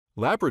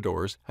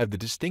Labradors have the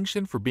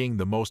distinction for being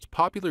the most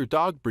popular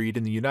dog breed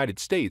in the United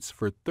States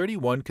for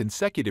 31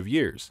 consecutive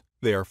years.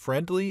 They are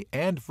friendly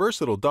and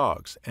versatile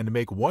dogs and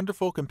make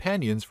wonderful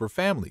companions for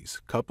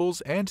families,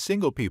 couples, and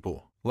single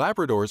people.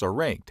 Labradors are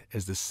ranked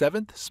as the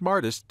 7th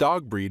smartest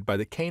dog breed by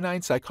the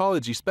canine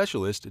psychology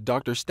specialist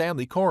Dr.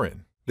 Stanley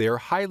Coren. They are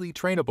highly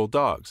trainable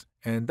dogs,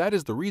 and that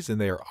is the reason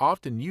they are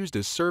often used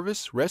as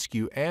service,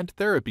 rescue, and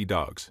therapy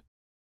dogs.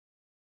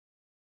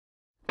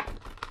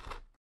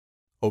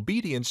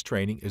 Obedience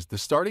training is the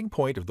starting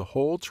point of the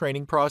whole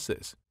training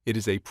process. It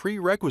is a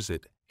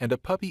prerequisite, and a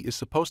puppy is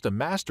supposed to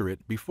master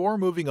it before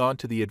moving on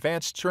to the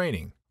advanced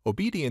training.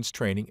 Obedience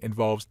training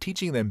involves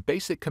teaching them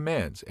basic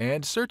commands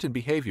and certain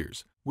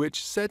behaviors,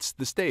 which sets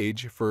the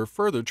stage for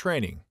further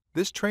training.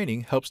 This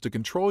training helps to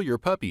control your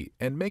puppy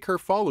and make her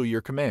follow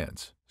your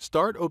commands.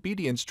 Start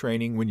obedience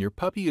training when your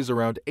puppy is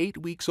around 8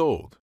 weeks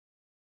old.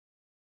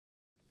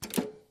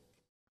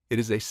 It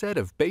is a set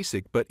of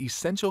basic but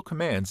essential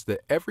commands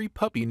that every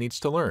puppy needs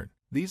to learn.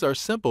 These are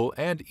simple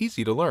and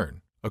easy to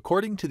learn.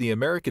 According to the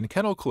American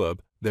Kennel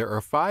Club, there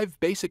are 5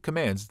 basic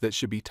commands that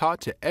should be taught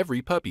to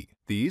every puppy.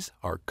 These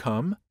are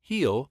come,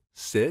 heel,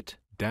 sit,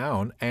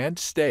 down, and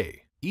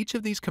stay. Each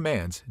of these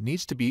commands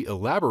needs to be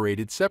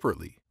elaborated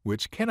separately,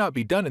 which cannot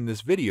be done in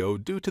this video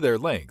due to their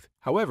length.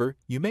 However,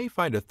 you may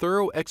find a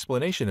thorough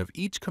explanation of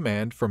each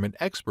command from an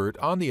expert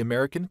on the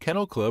American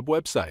Kennel Club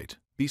website.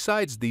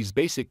 Besides these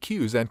basic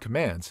cues and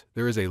commands,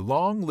 there is a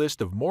long list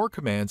of more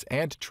commands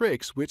and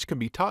tricks which can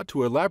be taught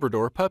to a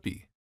Labrador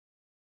puppy.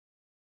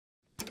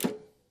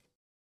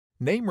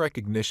 Name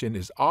recognition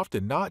is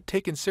often not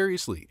taken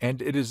seriously,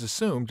 and it is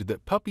assumed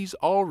that puppies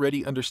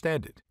already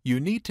understand it. You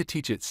need to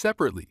teach it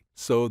separately,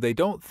 so they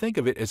don't think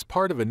of it as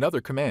part of another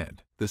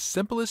command. The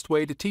simplest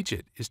way to teach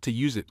it is to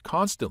use it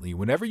constantly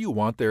whenever you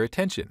want their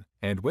attention,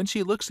 and when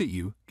she looks at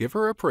you, give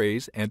her a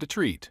praise and a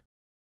treat.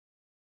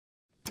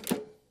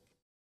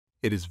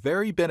 It is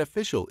very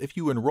beneficial if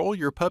you enroll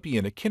your puppy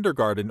in a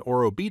kindergarten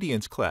or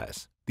obedience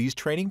class. These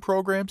training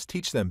programs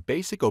teach them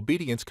basic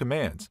obedience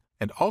commands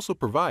and also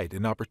provide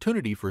an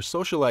opportunity for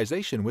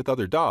socialization with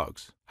other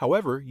dogs.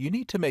 However, you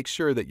need to make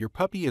sure that your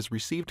puppy has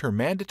received her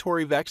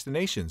mandatory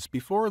vaccinations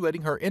before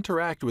letting her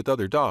interact with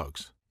other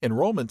dogs.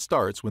 Enrollment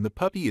starts when the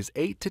puppy is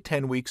 8 to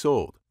 10 weeks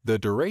old. The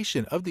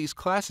duration of these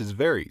classes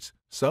varies.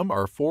 Some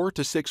are 4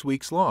 to 6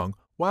 weeks long,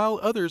 while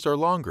others are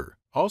longer,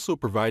 also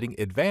providing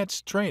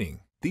advanced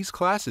training. These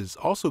classes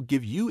also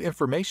give you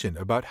information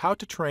about how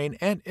to train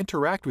and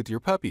interact with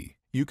your puppy.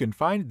 You can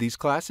find these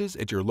classes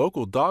at your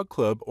local dog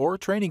club or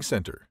training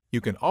center.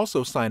 You can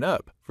also sign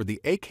up for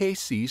the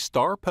AKC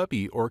Star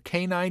Puppy or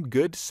Canine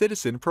Good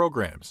Citizen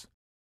programs.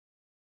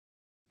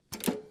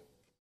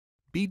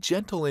 Be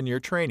gentle in your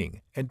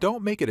training and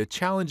don't make it a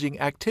challenging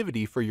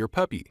activity for your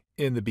puppy.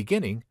 In the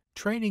beginning,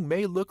 training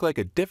may look like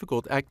a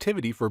difficult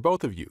activity for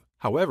both of you.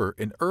 However,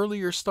 an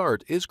earlier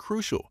start is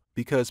crucial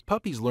because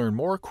puppies learn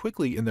more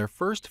quickly in their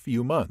first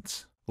few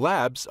months.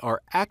 Labs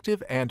are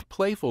active and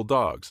playful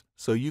dogs,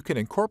 so you can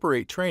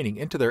incorporate training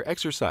into their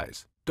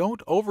exercise.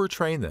 Don't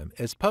overtrain them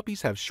as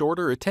puppies have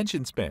shorter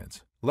attention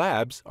spans.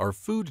 Labs are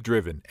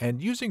food-driven,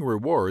 and using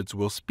rewards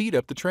will speed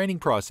up the training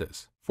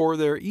process. For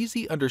their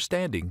easy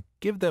understanding,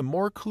 give them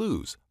more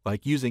clues,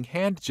 like using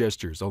hand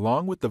gestures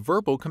along with the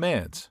verbal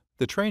commands.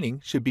 The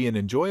training should be an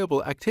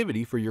enjoyable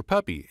activity for your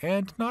puppy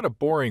and not a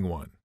boring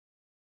one.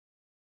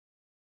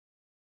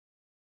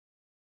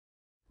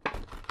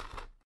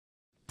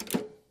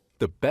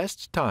 The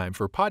best time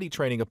for potty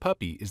training a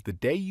puppy is the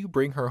day you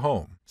bring her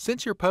home.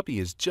 Since your puppy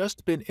has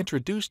just been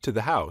introduced to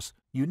the house,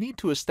 you need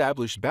to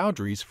establish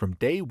boundaries from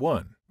day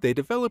one. They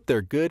develop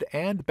their good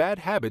and bad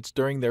habits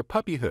during their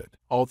puppyhood.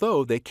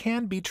 Although they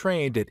can be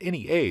trained at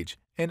any age,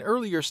 an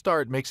earlier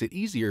start makes it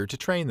easier to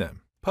train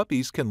them.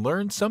 Puppies can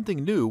learn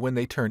something new when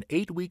they turn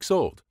 8 weeks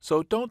old,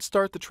 so don't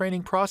start the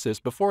training process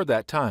before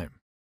that time.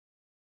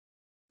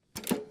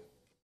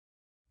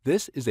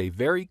 This is a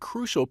very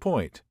crucial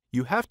point.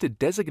 You have to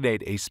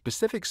designate a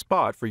specific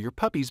spot for your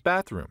puppy's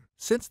bathroom.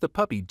 Since the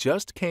puppy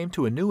just came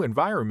to a new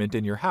environment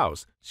in your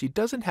house, she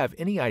doesn't have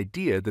any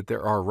idea that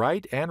there are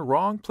right and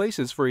wrong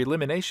places for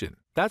elimination.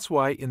 That's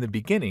why in the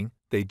beginning,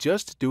 they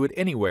just do it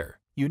anywhere.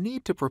 You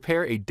need to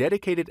prepare a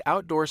dedicated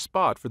outdoor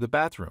spot for the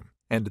bathroom,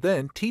 and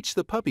then teach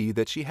the puppy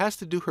that she has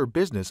to do her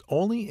business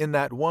only in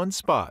that one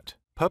spot.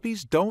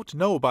 Puppies don't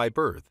know by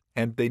birth,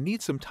 and they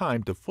need some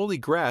time to fully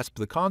grasp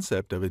the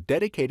concept of a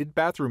dedicated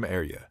bathroom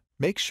area.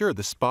 Make sure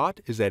the spot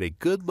is at a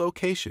good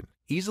location,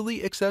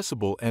 easily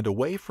accessible and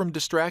away from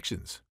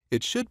distractions.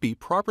 It should be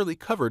properly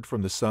covered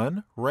from the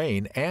sun,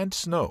 rain, and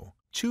snow.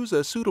 Choose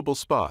a suitable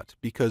spot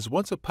because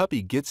once a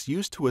puppy gets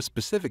used to a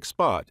specific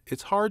spot,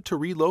 it's hard to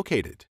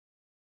relocate it.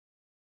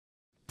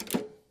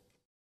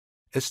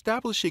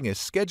 Establishing a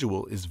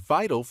schedule is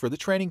vital for the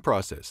training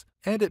process,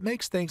 and it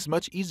makes things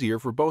much easier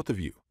for both of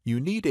you.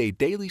 You need a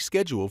daily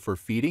schedule for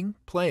feeding,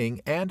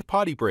 playing, and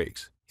potty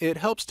breaks. It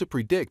helps to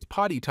predict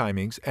potty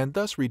timings and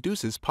thus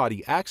reduces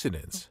potty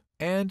accidents.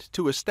 And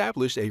to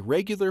establish a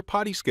regular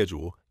potty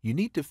schedule, you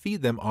need to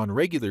feed them on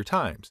regular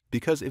times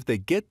because if they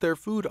get their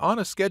food on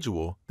a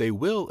schedule, they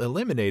will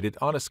eliminate it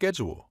on a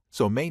schedule.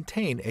 So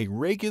maintain a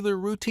regular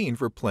routine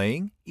for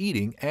playing,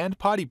 eating, and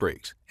potty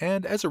breaks,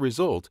 and as a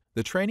result,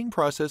 the training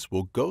process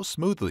will go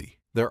smoothly.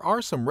 There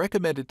are some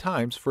recommended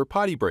times for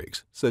potty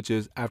breaks, such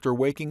as after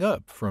waking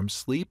up from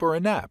sleep or a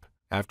nap,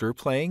 after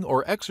playing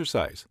or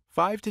exercise,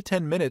 5 to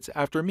 10 minutes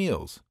after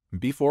meals,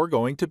 before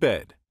going to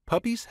bed.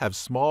 Puppies have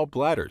small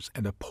bladders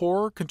and a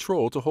poor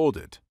control to hold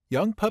it.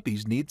 Young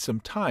puppies need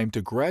some time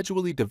to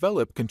gradually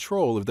develop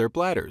control of their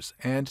bladders,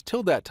 and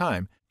till that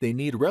time, they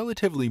need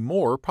relatively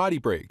more potty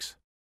breaks.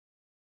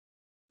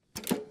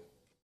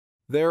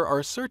 There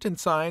are certain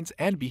signs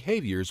and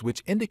behaviors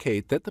which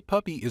indicate that the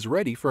puppy is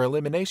ready for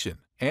elimination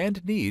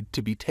and need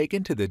to be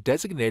taken to the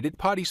designated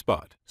potty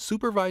spot.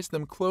 Supervise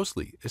them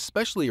closely,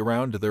 especially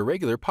around their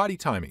regular potty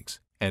timings,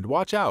 and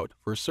watch out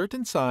for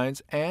certain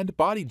signs and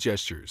body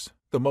gestures.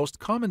 The most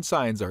common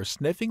signs are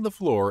sniffing the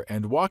floor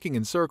and walking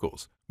in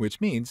circles, which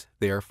means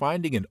they are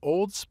finding an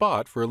old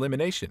spot for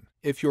elimination.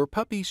 If your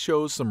puppy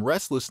shows some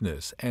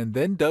restlessness and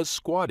then does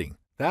squatting,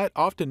 that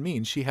often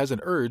means she has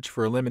an urge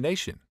for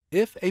elimination.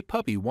 If a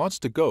puppy wants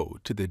to go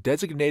to the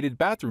designated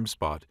bathroom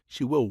spot,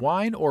 she will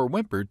whine or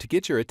whimper to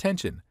get your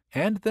attention,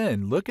 and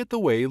then look at the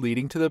way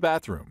leading to the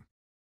bathroom.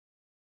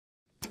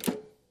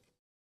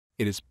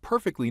 It is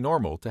perfectly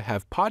normal to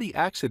have potty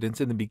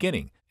accidents in the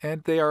beginning,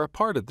 and they are a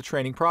part of the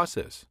training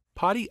process.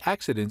 Potty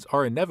accidents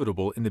are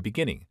inevitable in the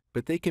beginning,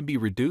 but they can be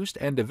reduced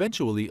and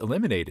eventually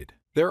eliminated.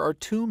 There are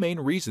two main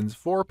reasons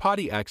for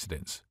potty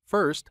accidents.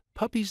 First,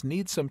 puppies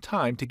need some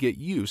time to get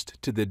used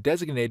to the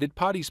designated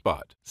potty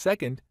spot.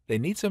 Second, they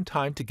need some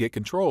time to get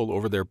control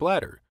over their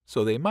bladder,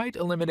 so they might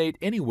eliminate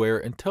anywhere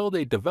until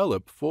they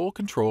develop full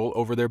control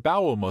over their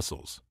bowel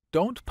muscles.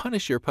 Don't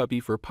punish your puppy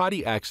for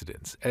potty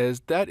accidents,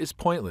 as that is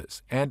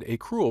pointless and a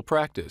cruel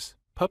practice.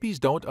 Puppies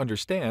don't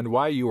understand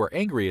why you are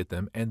angry at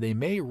them, and they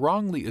may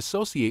wrongly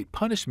associate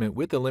punishment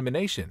with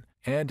elimination,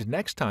 and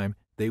next time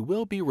they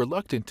will be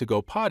reluctant to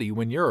go potty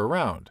when you're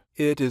around.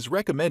 It is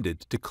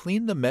recommended to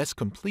clean the mess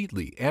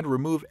completely and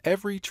remove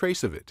every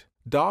trace of it.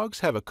 Dogs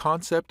have a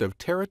concept of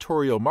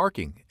territorial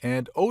marking,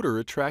 and odor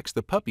attracts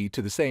the puppy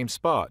to the same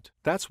spot.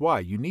 That's why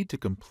you need to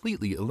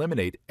completely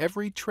eliminate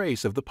every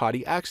trace of the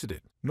potty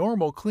accident.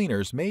 Normal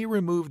cleaners may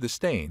remove the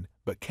stain,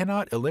 but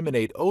cannot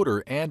eliminate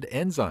odor and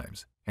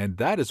enzymes, and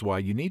that is why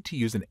you need to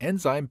use an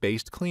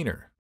enzyme-based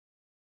cleaner.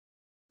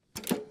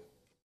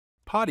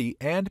 Potty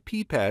and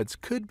pee pads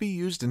could be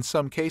used in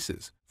some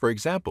cases. For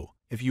example,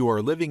 if you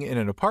are living in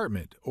an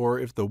apartment or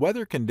if the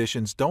weather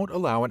conditions don't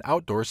allow an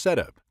outdoor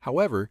setup.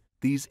 However,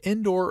 these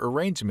indoor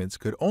arrangements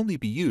could only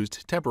be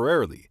used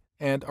temporarily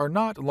and are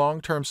not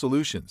long-term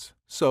solutions.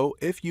 So,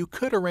 if you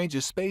could arrange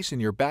a space in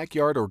your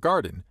backyard or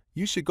garden,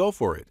 you should go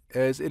for it,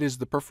 as it is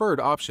the preferred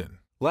option.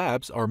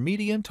 Labs are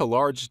medium to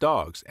large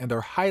dogs and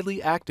are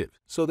highly active,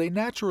 so they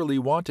naturally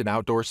want an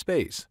outdoor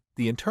space.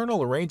 The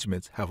internal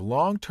arrangements have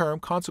long-term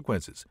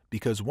consequences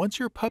because once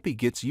your puppy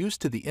gets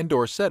used to the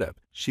indoor setup,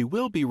 she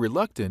will be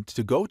reluctant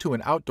to go to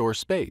an outdoor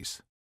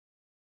space.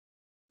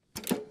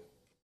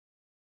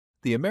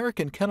 The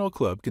American Kennel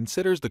Club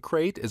considers the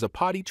crate as a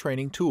potty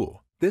training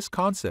tool. This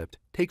concept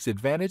takes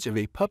advantage of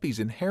a puppy's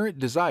inherent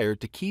desire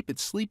to keep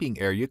its sleeping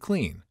area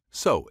clean.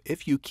 So,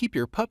 if you keep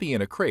your puppy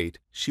in a crate,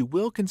 she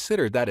will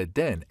consider that a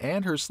den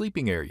and her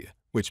sleeping area,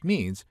 which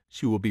means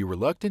she will be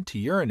reluctant to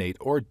urinate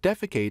or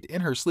defecate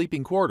in her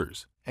sleeping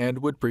quarters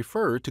and would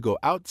prefer to go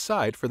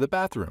outside for the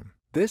bathroom.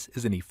 This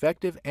is an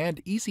effective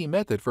and easy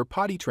method for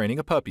potty training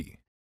a puppy.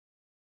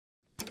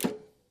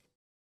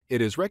 It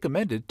is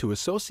recommended to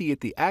associate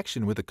the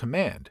action with a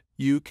command.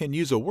 You can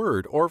use a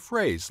word or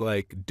phrase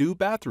like do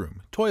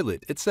bathroom,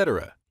 toilet,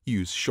 etc.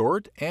 Use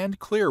short and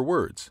clear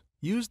words.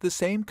 Use the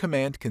same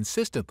command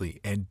consistently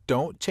and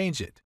don't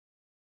change it.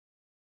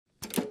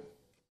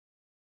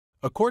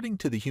 According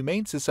to the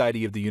Humane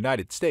Society of the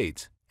United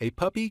States, a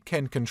puppy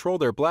can control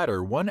their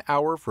bladder 1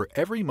 hour for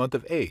every month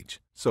of age.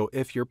 So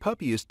if your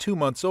puppy is 2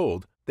 months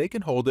old, they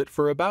can hold it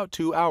for about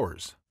 2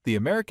 hours. The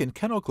American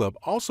Kennel Club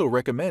also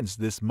recommends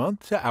this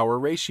month-to-hour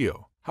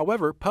ratio.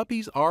 However,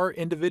 puppies are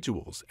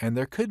individuals, and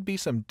there could be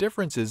some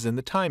differences in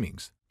the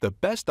timings. The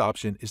best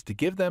option is to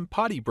give them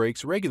potty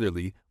breaks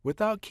regularly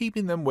without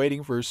keeping them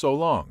waiting for so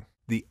long.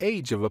 The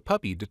age of a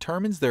puppy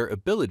determines their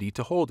ability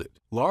to hold it.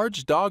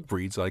 Large dog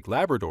breeds like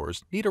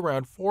Labradors need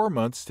around 4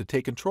 months to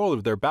take control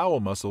of their bowel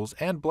muscles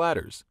and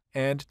bladders,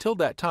 and till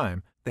that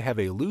time, they have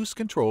a loose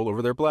control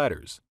over their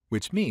bladders,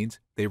 which means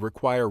they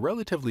require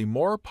relatively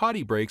more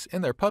potty breaks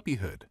in their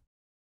puppyhood.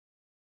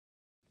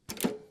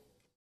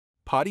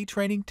 Potty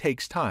training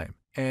takes time,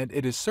 and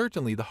it is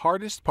certainly the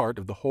hardest part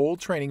of the whole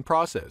training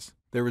process.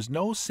 There is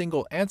no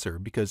single answer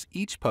because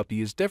each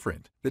puppy is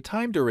different. The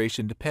time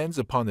duration depends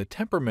upon the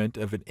temperament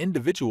of an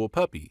individual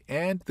puppy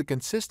and the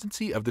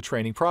consistency of the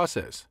training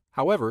process.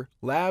 However,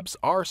 Labs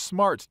are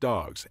smart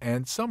dogs,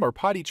 and some are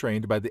potty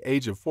trained by the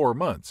age of 4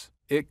 months.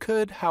 It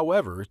could,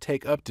 however,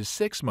 take up to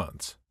 6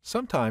 months.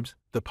 Sometimes,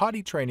 the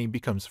potty training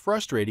becomes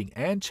frustrating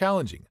and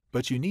challenging,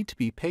 but you need to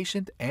be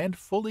patient and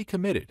fully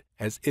committed,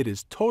 as it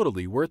is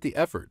totally worth the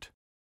effort.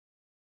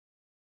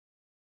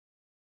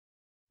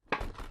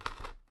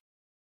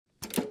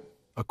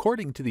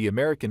 According to the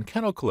American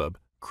Kennel Club,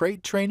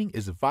 crate training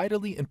is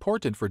vitally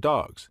important for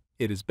dogs.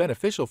 It is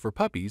beneficial for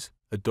puppies,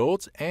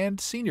 adults, and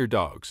senior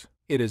dogs.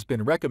 It has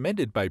been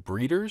recommended by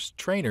breeders,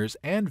 trainers,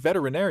 and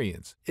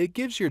veterinarians. It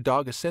gives your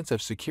dog a sense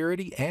of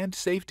security and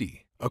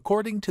safety.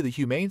 According to the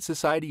Humane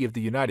Society of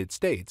the United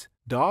States,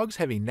 dogs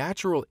have a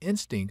natural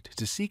instinct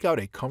to seek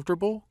out a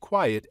comfortable,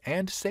 quiet,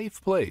 and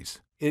safe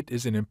place. It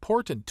is an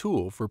important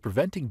tool for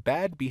preventing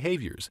bad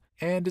behaviors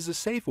and is a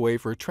safe way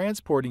for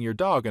transporting your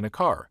dog in a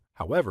car.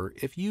 However,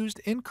 if used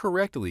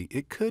incorrectly,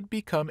 it could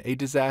become a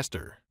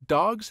disaster.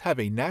 Dogs have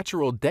a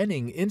natural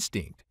denning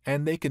instinct,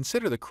 and they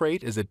consider the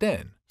crate as a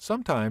den.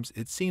 Sometimes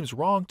it seems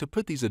wrong to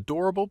put these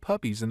adorable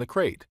puppies in the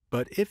crate,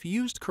 but if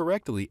used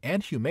correctly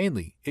and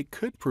humanely, it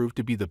could prove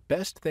to be the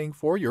best thing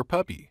for your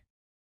puppy.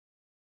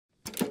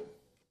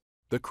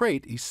 The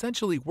crate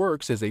essentially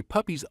works as a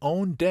puppy's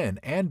own den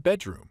and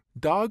bedroom.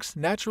 Dogs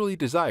naturally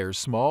desire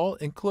small,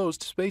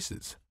 enclosed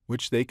spaces,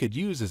 which they could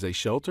use as a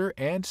shelter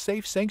and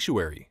safe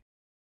sanctuary.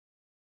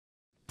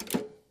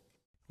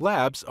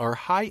 Labs are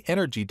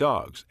high-energy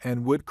dogs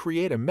and would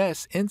create a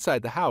mess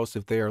inside the house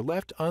if they are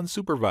left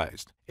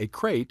unsupervised. A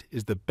crate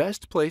is the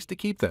best place to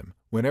keep them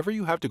whenever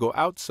you have to go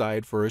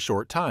outside for a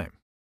short time.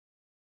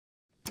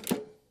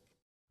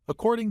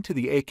 According to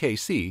the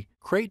AKC,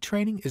 crate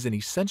training is an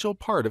essential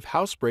part of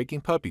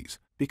housebreaking puppies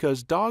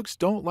because dogs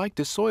don't like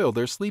to soil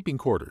their sleeping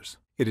quarters.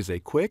 It is a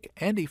quick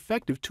and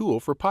effective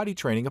tool for potty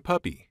training a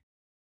puppy.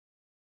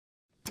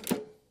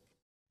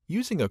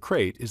 Using a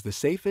crate is the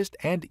safest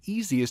and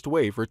easiest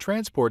way for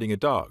transporting a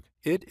dog.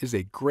 It is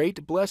a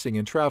great blessing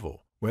in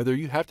travel, whether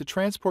you have to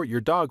transport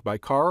your dog by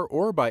car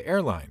or by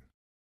airline.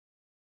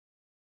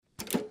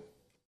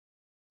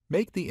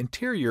 Make the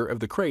interior of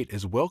the crate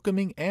as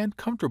welcoming and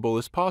comfortable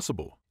as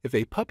possible. If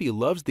a puppy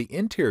loves the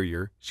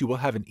interior, she will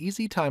have an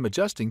easy time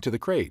adjusting to the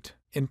crate.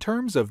 In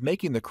terms of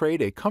making the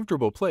crate a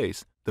comfortable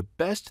place, the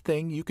best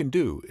thing you can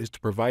do is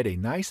to provide a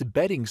nice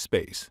bedding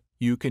space.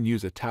 You can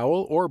use a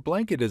towel or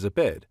blanket as a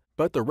bed,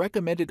 but the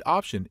recommended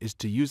option is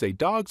to use a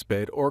dog's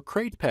bed or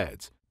crate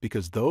pads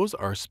because those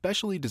are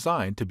specially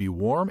designed to be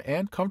warm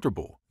and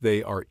comfortable.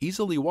 They are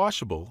easily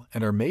washable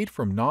and are made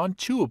from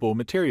non-chewable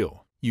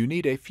material. You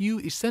need a few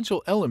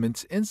essential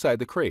elements inside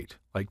the crate,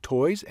 like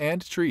toys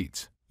and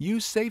treats.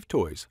 Use safe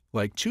toys,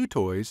 like chew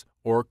toys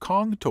or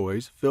Kong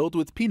toys filled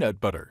with peanut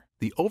butter.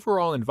 The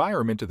overall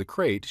environment of the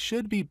crate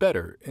should be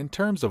better in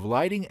terms of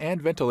lighting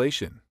and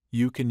ventilation.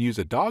 You can use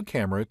a dog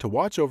camera to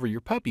watch over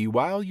your puppy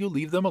while you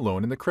leave them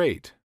alone in the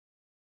crate.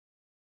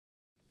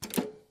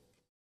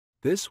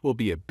 This will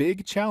be a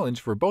big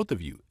challenge for both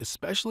of you,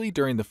 especially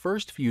during the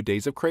first few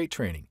days of crate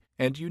training,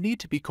 and you need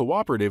to be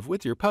cooperative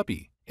with your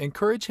puppy.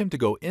 Encourage him to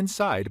go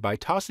inside by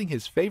tossing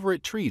his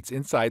favorite treats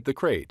inside the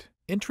crate.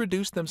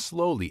 Introduce them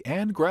slowly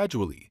and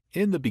gradually.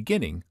 In the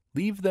beginning,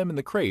 leave them in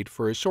the crate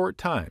for a short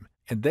time,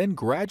 and then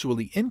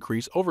gradually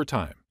increase over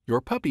time.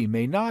 Your puppy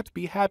may not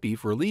be happy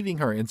for leaving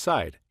her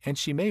inside, and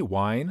she may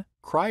whine,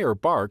 cry, or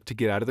bark to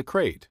get out of the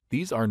crate.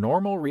 These are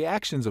normal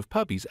reactions of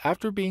puppies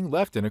after being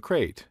left in a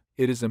crate.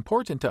 It is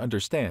important to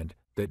understand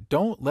that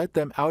don't let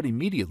them out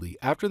immediately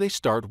after they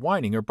start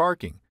whining or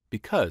barking,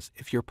 because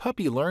if your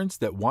puppy learns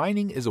that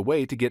whining is a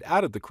way to get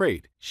out of the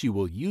crate, she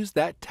will use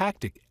that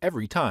tactic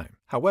every time.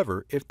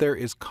 However, if there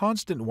is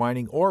constant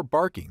whining or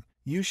barking,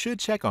 you should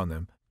check on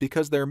them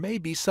because there may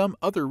be some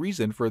other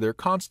reason for their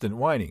constant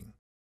whining.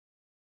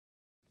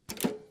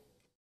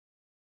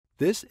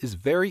 This is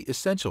very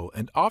essential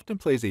and often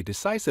plays a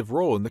decisive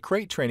role in the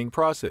crate training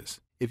process.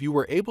 If you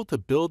were able to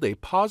build a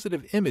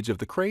positive image of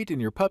the crate in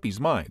your puppy's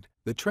mind,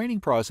 the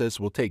training process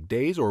will take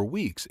days or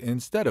weeks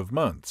instead of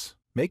months.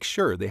 Make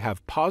sure they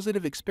have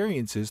positive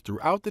experiences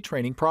throughout the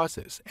training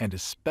process and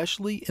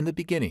especially in the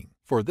beginning.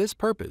 For this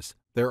purpose,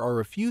 there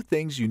are a few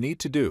things you need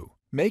to do.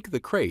 Make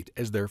the crate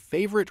as their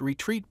favorite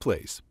retreat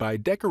place by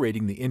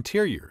decorating the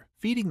interior.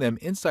 Feeding them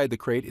inside the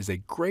crate is a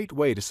great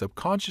way to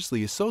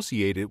subconsciously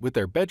associate it with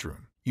their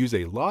bedroom. Use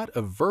a lot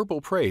of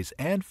verbal praise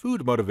and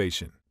food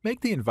motivation.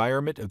 Make the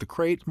environment of the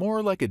crate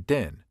more like a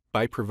den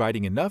by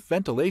providing enough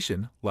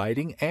ventilation,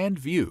 lighting, and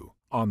view.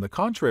 On the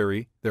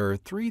contrary, there are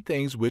 3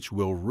 things which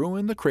will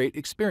ruin the crate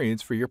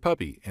experience for your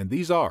puppy, and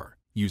these are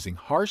using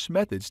harsh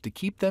methods to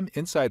keep them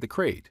inside the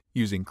crate,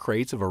 using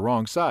crates of a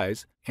wrong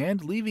size,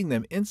 and leaving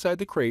them inside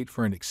the crate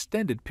for an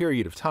extended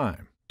period of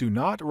time. Do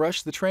not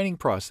rush the training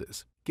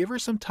process. Give her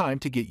some time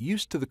to get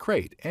used to the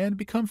crate and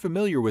become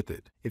familiar with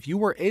it. If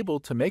you are able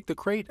to make the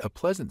crate a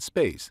pleasant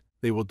space,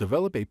 they will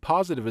develop a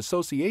positive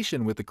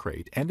association with the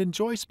crate and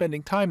enjoy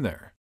spending time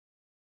there.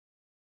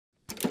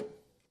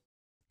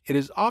 It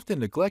is often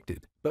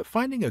neglected, but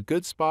finding a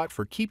good spot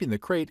for keeping the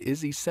crate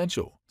is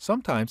essential.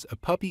 Sometimes a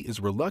puppy is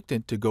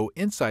reluctant to go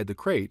inside the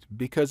crate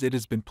because it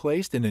has been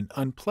placed in an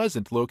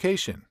unpleasant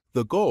location.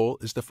 The goal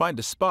is to find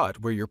a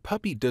spot where your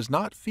puppy does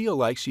not feel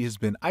like she has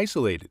been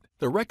isolated.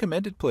 The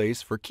recommended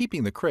place for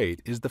keeping the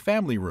crate is the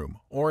family room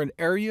or an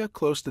area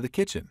close to the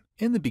kitchen.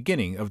 In the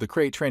beginning of the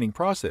crate training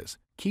process,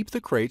 keep the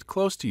crate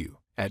close to you.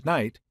 At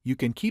night, you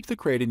can keep the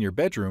crate in your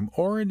bedroom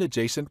or an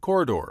adjacent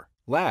corridor.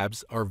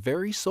 Labs are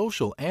very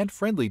social and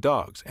friendly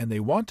dogs, and they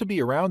want to be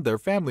around their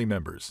family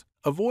members.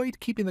 Avoid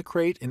keeping the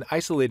crate in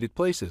isolated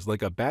places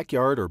like a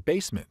backyard or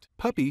basement.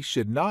 Puppy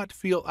should not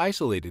feel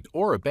isolated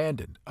or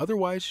abandoned,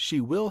 otherwise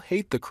she will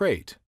hate the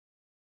crate.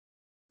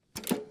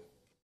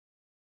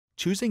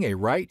 Choosing a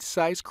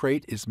right-size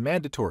crate is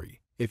mandatory.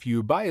 If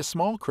you buy a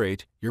small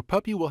crate, your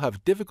puppy will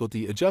have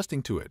difficulty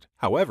adjusting to it.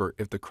 However,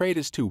 if the crate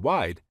is too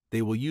wide,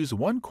 they will use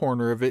one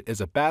corner of it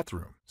as a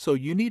bathroom, so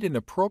you need an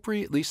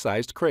appropriately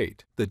sized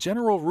crate. The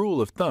general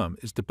rule of thumb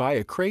is to buy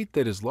a crate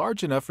that is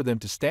large enough for them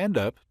to stand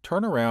up,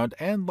 turn around,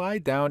 and lie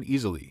down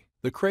easily.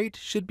 The crate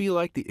should be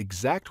like the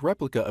exact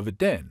replica of a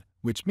den,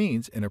 which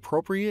means an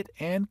appropriate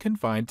and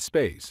confined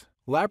space.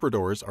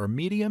 Labradors are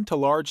medium to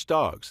large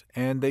dogs,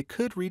 and they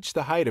could reach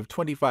the height of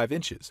 25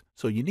 inches,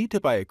 so you need to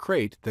buy a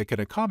crate that can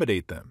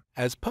accommodate them.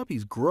 As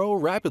puppies grow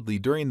rapidly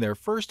during their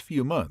first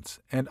few months,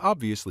 and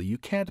obviously you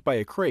can't buy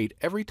a crate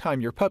every time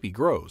your puppy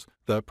grows,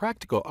 the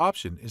practical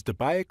option is to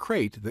buy a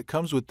crate that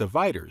comes with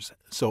dividers,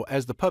 so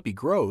as the puppy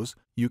grows,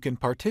 you can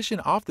partition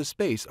off the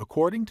space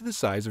according to the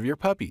size of your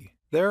puppy.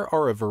 There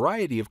are a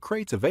variety of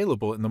crates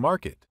available in the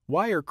market.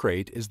 Wire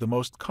crate is the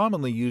most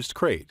commonly used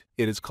crate.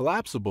 It is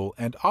collapsible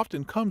and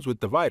often comes with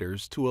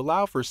dividers to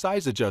allow for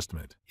size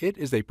adjustment. It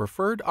is a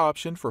preferred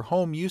option for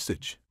home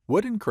usage.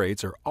 Wooden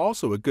crates are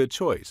also a good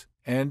choice,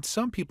 and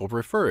some people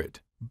prefer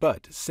it.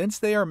 But since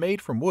they are made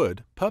from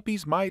wood,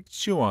 puppies might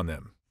chew on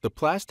them. The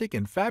plastic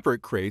and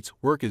fabric crates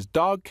work as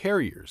dog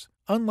carriers.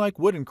 Unlike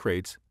wooden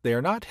crates, they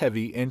are not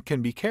heavy and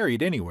can be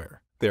carried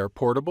anywhere. They are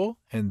portable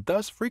and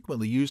thus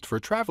frequently used for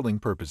traveling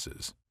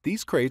purposes.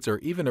 These crates are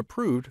even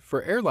approved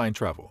for airline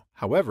travel.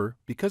 However,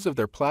 because of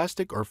their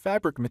plastic or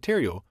fabric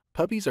material,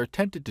 puppies are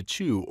tempted to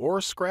chew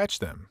or scratch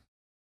them.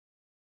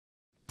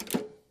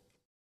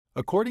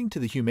 According to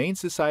the Humane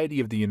Society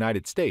of the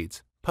United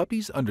States,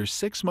 puppies under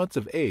 6 months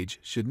of age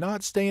should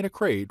not stay in a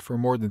crate for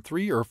more than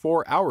 3 or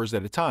 4 hours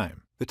at a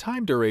time. The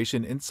time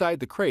duration inside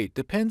the crate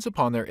depends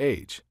upon their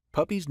age.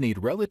 Puppies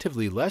need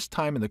relatively less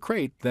time in the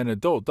crate than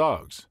adult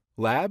dogs.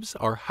 Labs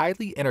are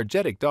highly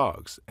energetic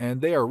dogs, and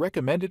they are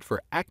recommended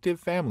for active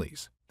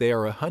families. They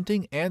are a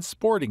hunting and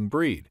sporting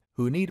breed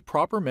who need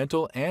proper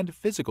mental and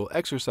physical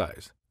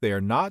exercise. They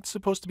are not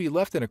supposed to be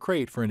left in a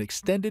crate for an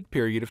extended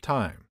period of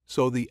time,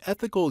 so the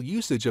ethical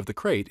usage of the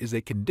crate is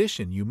a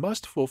condition you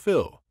must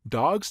fulfill.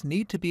 Dogs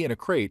need to be in a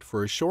crate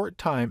for a short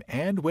time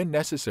and when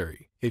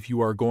necessary. If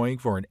you are going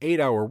for an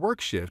 8-hour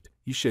work shift,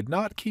 you should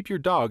not keep your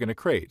dog in a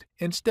crate.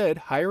 Instead,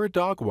 hire a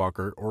dog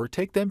walker or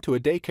take them to a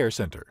daycare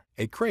center.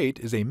 A crate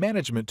is a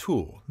management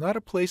tool, not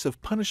a place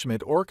of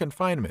punishment or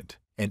confinement.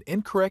 An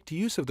incorrect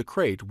use of the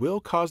crate will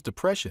cause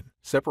depression,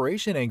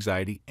 separation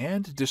anxiety,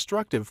 and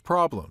destructive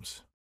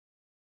problems.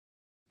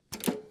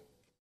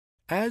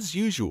 As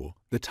usual,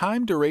 the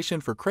time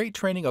duration for crate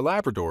training a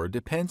Labrador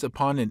depends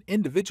upon an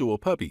individual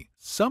puppy.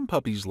 Some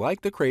puppies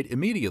like the crate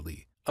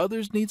immediately.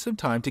 Others need some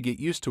time to get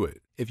used to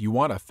it. If you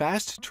want a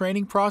fast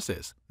training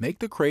process, make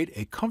the crate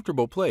a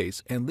comfortable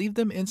place and leave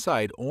them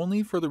inside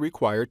only for the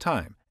required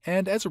time.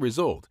 And as a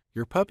result,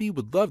 your puppy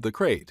would love the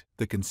crate.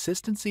 The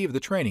consistency of the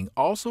training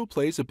also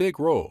plays a big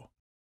role.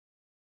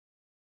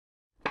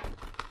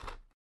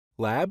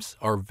 Labs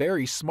are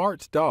very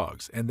smart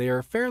dogs, and they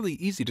are fairly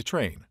easy to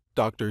train.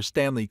 Dr.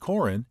 Stanley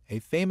Coren, a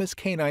famous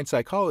canine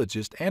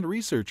psychologist and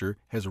researcher,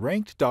 has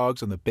ranked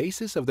dogs on the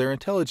basis of their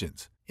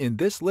intelligence. In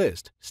this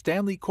list,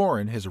 Stanley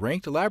Coren has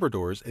ranked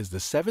Labradors as the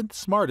 7th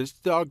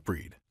smartest dog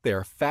breed. They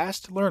are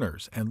fast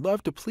learners and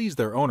love to please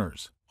their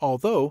owners.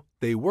 Although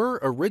they were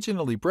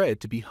originally bred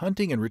to be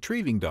hunting and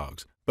retrieving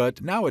dogs, but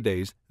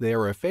nowadays they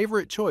are a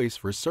favorite choice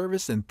for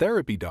service and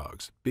therapy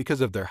dogs because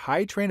of their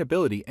high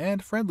trainability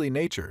and friendly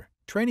nature.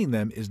 Training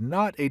them is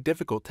not a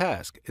difficult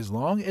task as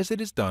long as it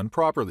is done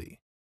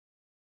properly.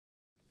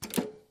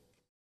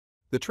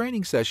 The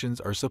training sessions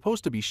are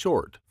supposed to be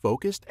short,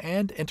 focused,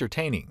 and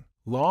entertaining.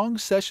 Long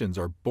sessions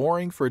are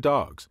boring for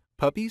dogs.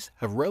 Puppies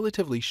have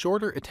relatively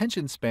shorter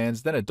attention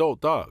spans than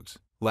adult dogs.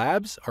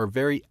 Labs are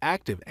very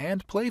active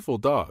and playful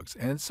dogs,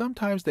 and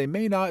sometimes they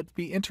may not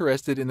be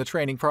interested in the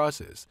training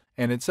process,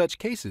 and in such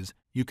cases,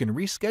 you can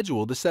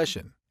reschedule the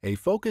session. A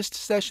focused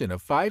session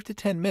of 5 to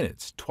 10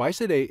 minutes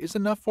twice a day is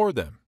enough for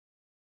them.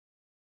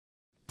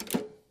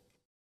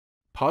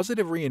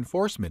 Positive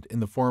reinforcement in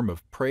the form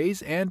of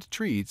praise and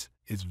treats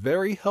is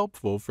very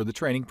helpful for the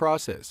training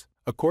process.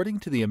 According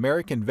to the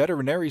American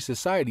Veterinary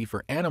Society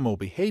for Animal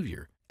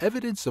Behavior,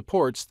 evidence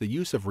supports the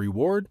use of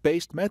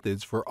reward-based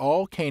methods for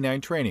all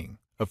canine training.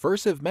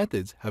 Aversive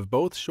methods have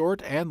both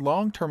short and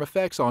long-term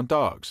effects on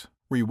dogs.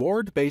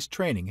 Reward-based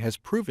training has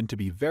proven to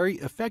be very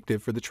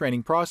effective for the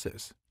training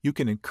process. You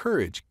can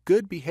encourage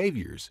good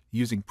behaviors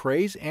using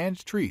praise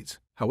and treats.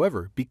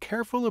 However, be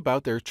careful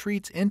about their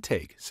treats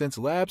intake since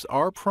labs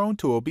are prone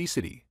to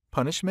obesity.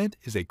 Punishment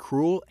is a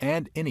cruel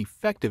and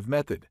ineffective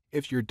method.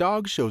 If your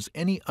dog shows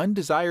any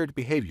undesired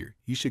behavior,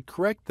 you should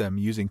correct them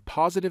using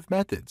positive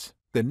methods.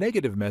 The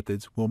negative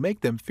methods will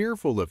make them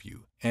fearful of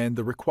you, and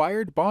the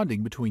required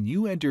bonding between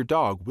you and your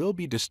dog will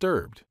be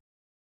disturbed.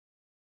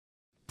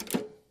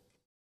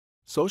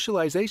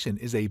 Socialization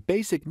is a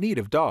basic need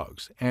of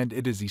dogs, and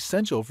it is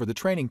essential for the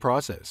training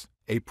process.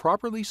 A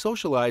properly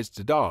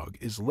socialized dog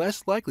is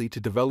less likely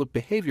to develop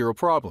behavioral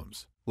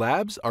problems.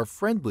 Labs are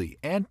friendly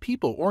and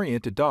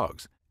people-oriented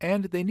dogs,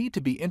 and they need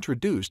to be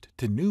introduced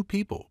to new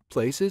people,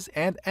 places,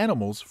 and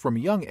animals from a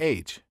young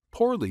age.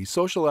 Poorly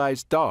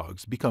socialized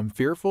dogs become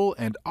fearful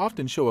and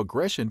often show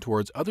aggression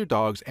towards other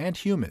dogs and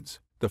humans.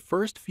 The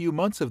first few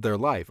months of their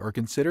life are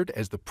considered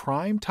as the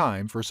prime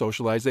time for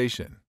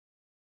socialization.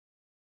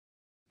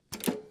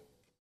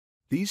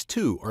 These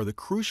two are the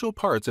crucial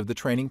parts of the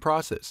training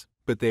process,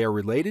 but they are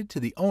related to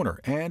the owner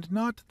and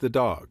not the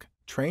dog.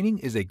 Training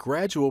is a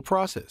gradual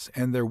process,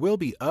 and there will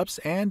be ups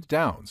and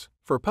downs.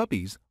 For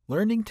puppies,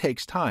 learning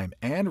takes time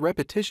and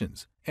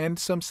repetitions, and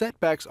some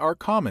setbacks are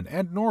common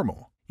and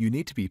normal. You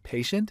need to be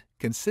patient,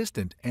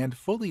 consistent, and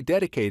fully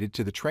dedicated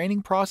to the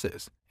training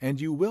process,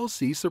 and you will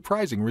see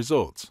surprising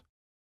results.